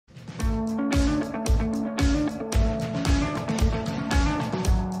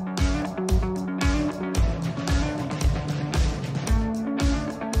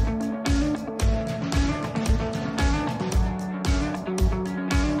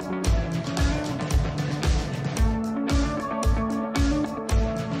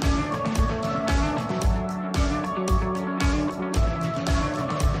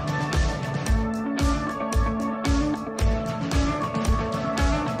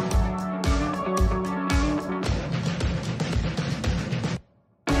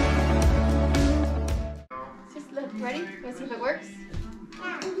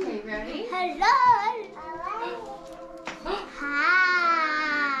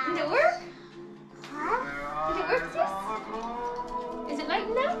work? Did it work, sis? Is it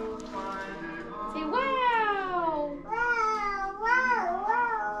lighting up? Say wow! Wow, wow,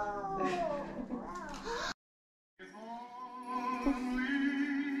 wow.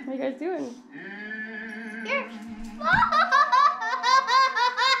 What are you guys doing? Here.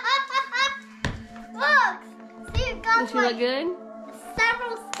 Look! See, it got Does she look good?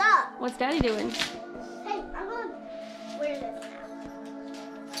 several stuff. What's Daddy doing? Hey, I'm gonna wear this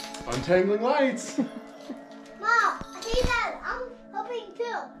now. Untangling lights. Mom, see that? I'm helping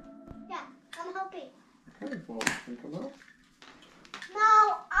too. Yeah, I'm helping. Okay, well, come up. No,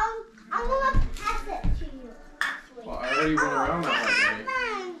 I'm gonna pass it to you. Actually. Well, I already went around that one,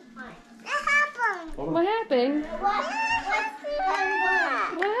 Daddy. What happened? Hold on. What happened? What's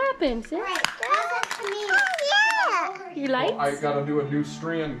What happened, sis? Right, pass it to me. Your lights? Well, I gotta do a new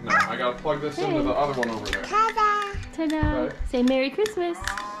strand now. I gotta plug this into the other one over there. Ta-da! Ta-da! Okay. Say Merry Christmas.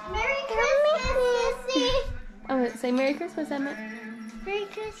 Merry Christmas, Missy. Oh, say Merry Christmas, Emmett. Merry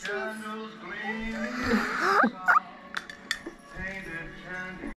Christmas.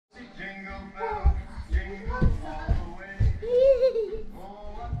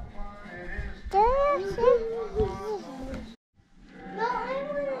 No, I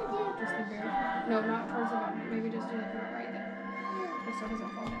want to Just the very, no, not towards the bottom. Maybe just do it right there. Just so it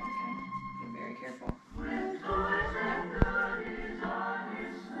doesn't fall down, okay? Be very careful.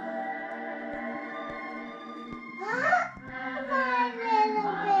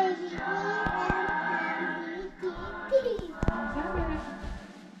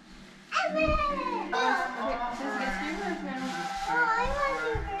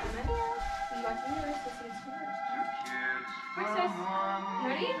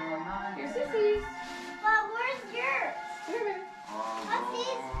 Ready? Here's Sissy's. But where's yours? Here, baby. What's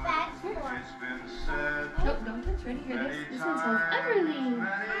these bags for? Nope, don't touch. Ready? Here, this one says Everly.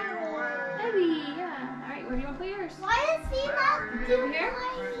 Evie, yeah. Alright, where do you want to put yours? Why is he not doing Here?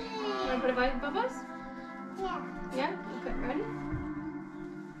 You want to put it by Bubba's? Yeah. Yeah? Okay, ready?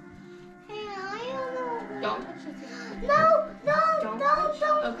 Hey, I don't know. Don't touch it. No, don't.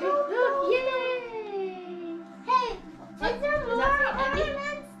 Okay, look, yay! Hey, is there Does more that say Evie?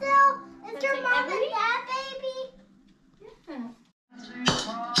 ornaments still? Is Does there that say mom and Evie? dad, baby? Yeah.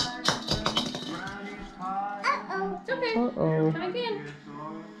 Uh-oh. It's okay. Uh-oh. Try again.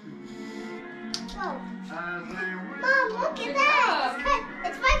 Oh. Mom, look at that.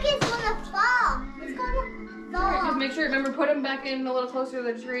 It's like it's gonna fall. It's gonna Alright, just fall. make sure, remember, put them back in a little closer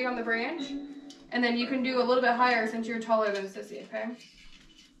to the tree on the branch. And then you can do a little bit higher since you're taller than Sissy, okay?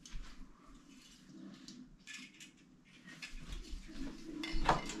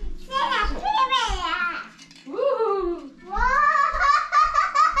 Woo!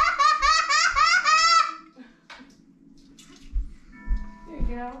 There you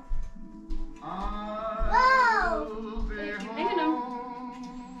go. Whoa! Keep hanging them.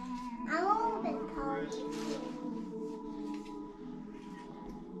 I'm a little bit taller.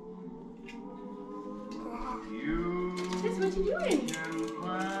 Sis, what you doing?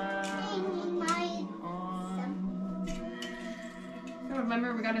 Remember,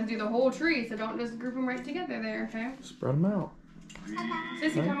 we gotta do the whole tree, so don't just group them right together there, okay? Spread them out.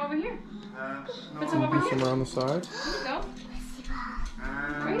 Sissy, come over here. Put some over Maybe here. some around the side. Here you go.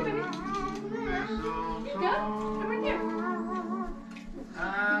 Right here, baby. Here you go. Come right here.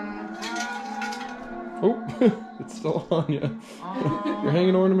 Oh, it's still on you. You're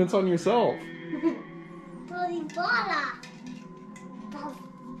hanging ornaments on yourself.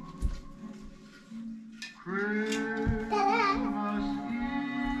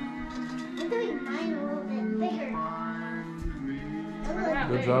 I'm doing mine a little bit bigger.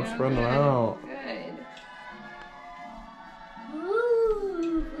 Good job spreading them out. Good.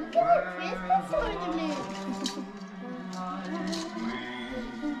 Ooh, look at the Christmas ornament.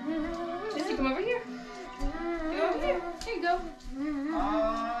 Sissy, come over here. Come over here. There you go.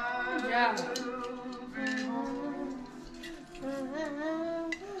 Good job.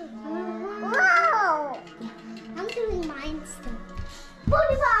 Wow! I'm doing mine still.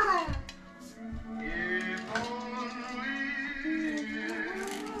 Volleyball!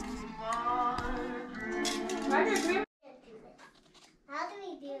 Ryder, come here. How do we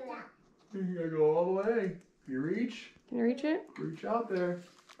do that? You gotta go all the way. You reach. Can you reach it? Reach out there.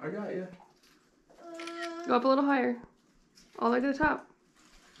 I got you. Go up a little higher. All the way to the top.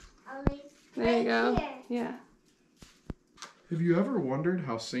 There you go. Here. Yeah. Have you ever wondered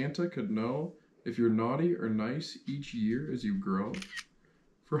how Santa could know if you're naughty or nice each year as you grow?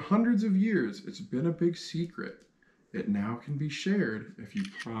 For hundreds of years, it's been a big secret. It now can be shared if you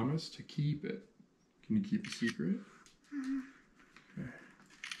promise to keep it. Can you keep a secret? Okay.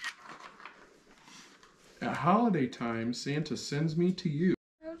 At holiday time, Santa sends me to you.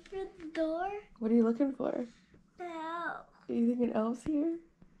 Open the door. What are you looking for? No. Are you thinking elf's here?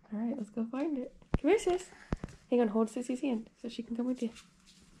 Alright, let's go find it. Come here, sis. Hang on, hold Sissy's hand so she can come with you.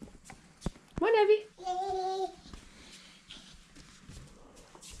 Come on, Evie. Yay.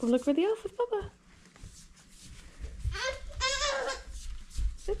 We'll look for the elf with Papa.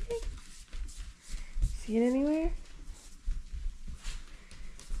 It's okay. See it anywhere?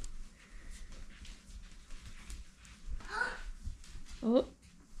 Oh, what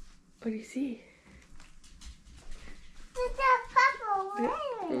do you see? It's a purple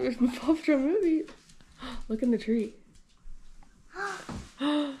one. Paw Patrol movie. Look in the tree.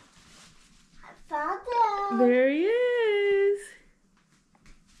 I found it. There he is.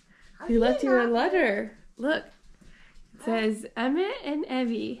 He left you a letter. Look. It says, Emmett and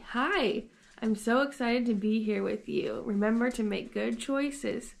Evie, hi. I'm so excited to be here with you. Remember to make good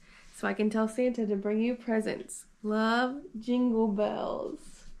choices so I can tell Santa to bring you presents. Love, Jingle Bells.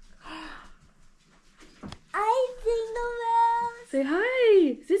 I Jingle Bells. Say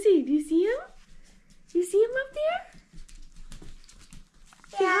hi. Sissy, do you see him? Do you see him up there?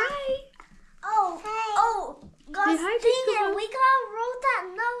 Say Yeah. hi. Oh, hey. Oh, Say hi, Jingle Stinger, Bells. we gotta roll that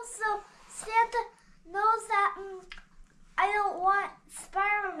note so Santa knows that I don't want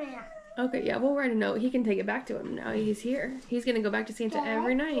Spider-Man. Okay, yeah, we'll write a note. He can take it back to him now. He's here. He's going to go back to Santa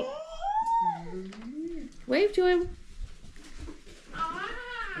every night. Wave to him.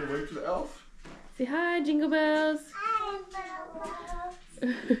 We'll wait for the elf. Say hi, Jingle Bells.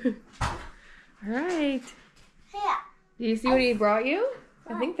 All right. Here. Do you see what he brought you?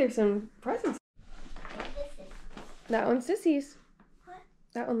 I think there's some presents. This is That one's Sissy's. what?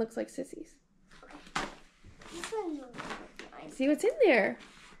 That one looks like Sissy's. This one's mine. See what's in there.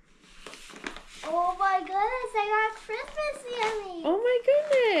 Oh my goodness, I got Christmas yummy. Oh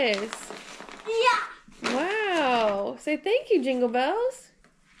my goodness. Yeah. Wow. Say thank you, Jingle Bells.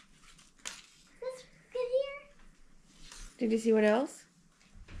 This good here. Did you see what else?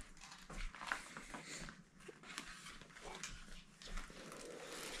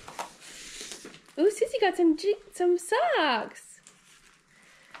 Ooh, Sissy got some socks.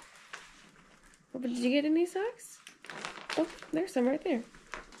 Oh, but did you get any socks? Oh, there's some right there.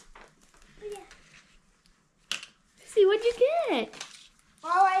 Oh, yeah. Sissy, what'd you get?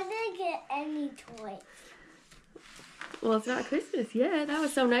 Oh, I didn't get any toy. Well, it's not Christmas yet. That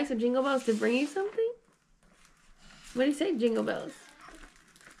was so nice of Jingle Bells to bring you something. What do you say, Jingle Bells?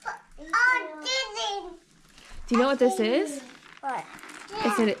 Oh, Do you know what this is? What?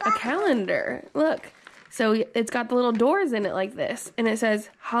 It's a calendar. Look. So it's got the little doors in it like this. And it says,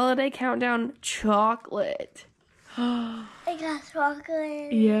 Holiday Countdown Chocolate. I got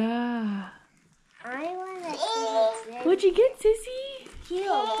chocolate. Yeah. I want to see it. What'd you get, Sissy? You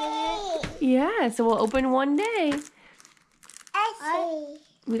open it. Yeah, so we'll open one day. I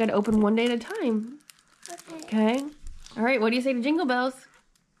We gotta open one day at a time. see. Okay. Okay? All right, what do you say to Jingle Bells?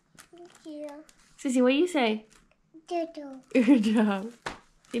 Thank you. Sissy, what do you say? Doodle. Good job.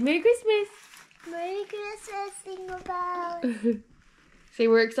 Say Merry Christmas. Merry Christmas, Jingle Bells. Say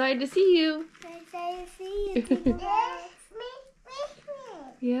we're excited to see you. Nice to see you, Jingle Bells.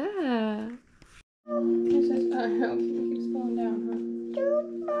 Yeah. It keeps falling down,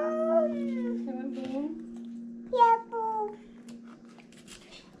 Yeah, boom.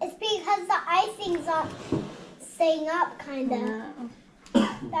 It's because the icing's not staying up, kind of.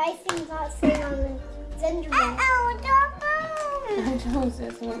 The icing's not staying on the gingerbread. Uh-oh, don't move. I know,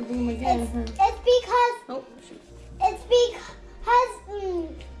 sis. I want to do them again. It's because Oh, shoot.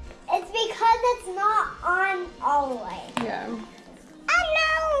 it's because it's not on all the way. Yeah. Oh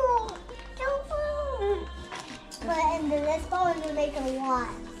no! Don't move. Put into this bowl and you make a lot.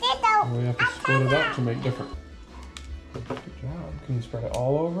 We have to split it up to make different. Good job. Can you spread it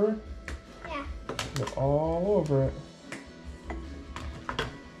all over? Yeah. Put it all over it.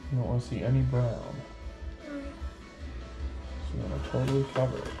 You don't want to see any brown. So you want to totally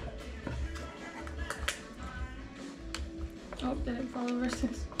cover it. Oh, did it fall over,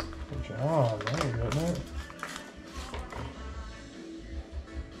 sis? Good job. There you go, isn't it?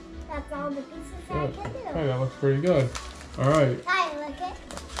 That's all the pieces I Good. can do. Hey, that looks pretty good. All right. I look it.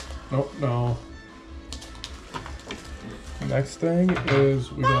 Nope, no. Next thing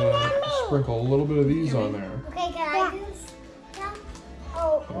is we gotta sprinkle a little bit of these on there. Okay, can I do this? Yeah.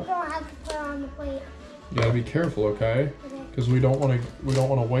 Oh, we're gonna have to put it on the plate. You gotta be careful, okay? Okay. Because we don't want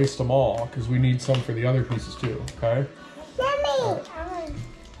to waste them all. Because we need some for the other pieces too. Okay? Mommy! All right. I'm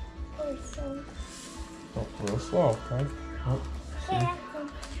gonna put some. Oh, real slow. Okay. Oh, see? Okay,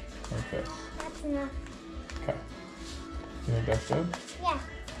 Like this. that's enough. Okay. You think that's good? Yeah.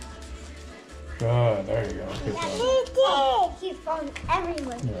 Good, there you go. Good job. Keep falling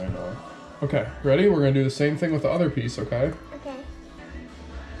everywhere. Yeah, I know. Okay, ready? We're gonna do the same thing with the other piece, okay? Okay.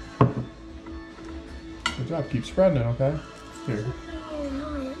 Good job. Keep spreading it, okay? Here.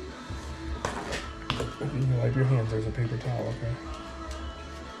 You can wipe your hands. There's a paper towel, okay?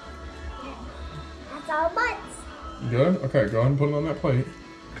 That's all butts. Good? Okay, go ahead and put it on that plate.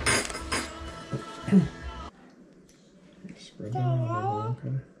 Spread that out,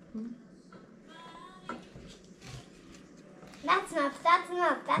 okay? That's enough. That's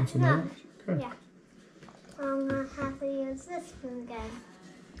enough. That's That's enough. enough? Okay. Yeah. I'm gonna have to use this spoon again.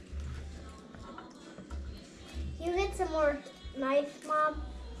 You get some more knife, Mom?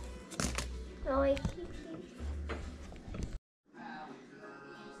 Really?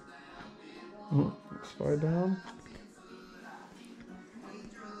 Slide down.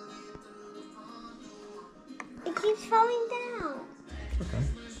 It keeps falling down. Okay.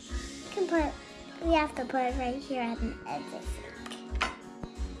 We have to put it right here at the edge.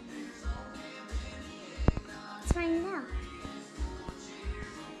 It's fine now.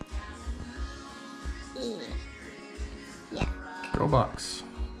 Yeah. Go box.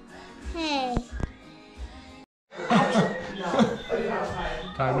 Hey.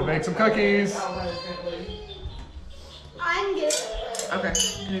 Time to bake some cookies. I'm good. Okay,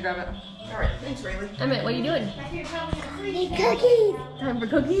 can you grab it? All right, thanks, Rayleigh. Emmett, what are you doing? Make cookies. Time for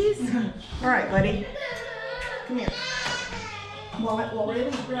cookies? All right, buddy. Come here. While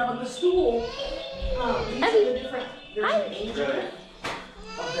Rayleigh's grabbing the stool, these are the different. There's an angel,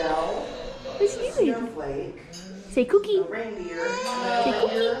 a bell, What's a she doing? snowflake, Say cookie. a reindeer, Say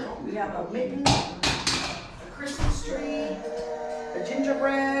cookie. we have a mitten, a Christmas tree, a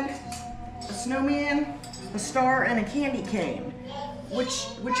gingerbread, a snowman, a star, and a candy cane. Which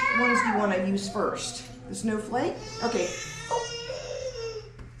ones do you want to use first? The snowflake? Okay. Oh.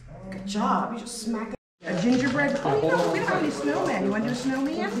 Good job. You just smack it. A gingerbread. Oh, we don't have any snowman. You want to do a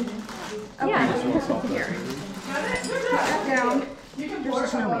snowman? Okay. Yeah. Here. Put that down. You can Here's pour a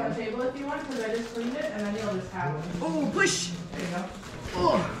it on snowman. the table if you want, because I just cleaned it, and then you'll just have it. Oh, push. There you go.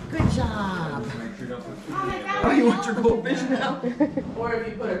 Oh, good job. Oh, you want your goldfish now? Or if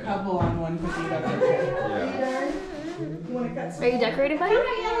you put a couple on one cookie, that's okay. You want to cut some? Are you decorating, buddy?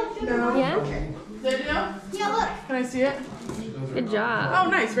 No. Yeah? Okay. Did you know? Yeah, look. Can I see it? Good job. Oh,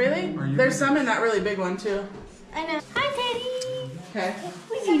 nice, Rayleigh. There's some in that really big one, too. I know. Hi, Teddy. Okay.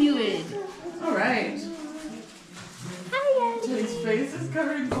 What are you doing? All right. Hi, Daddy. Teddy's face is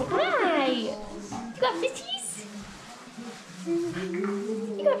covered in gold. Hi. You got fishies?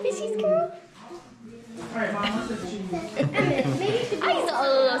 You got fishies, girl? All right, Mom, what's this cheese? I saw a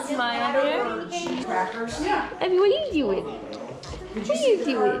little smile there. Crackers. Yeah. Abby, what are you doing? What are you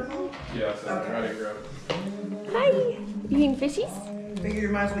doing? Yes, I'll try to grab it. Hi. You eating fishies? Figure you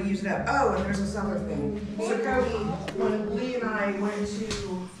might as well use it up. Oh, and there's this other thing. So Cody, when Lee and I went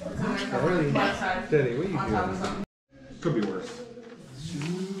to Left side. Daddy, what are you On top of something. Could be worse.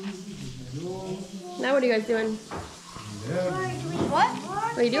 Now what are you guys doing? What?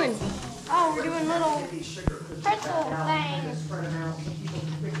 What are you doing? Oh, we're doing little pretzel things.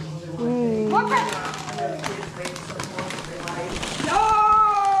 Mm. More pretzels.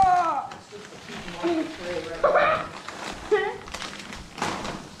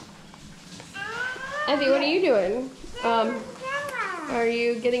 Abby, what are you doing? Are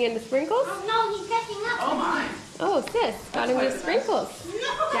you getting into sprinkles? Oh, no, he's catching up. Oh, my. Oh, sis, got into sprinkles.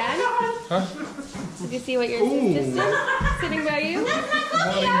 Dad, Huh? did you see what your sis did sitting by you? What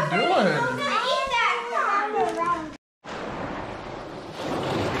are you doing?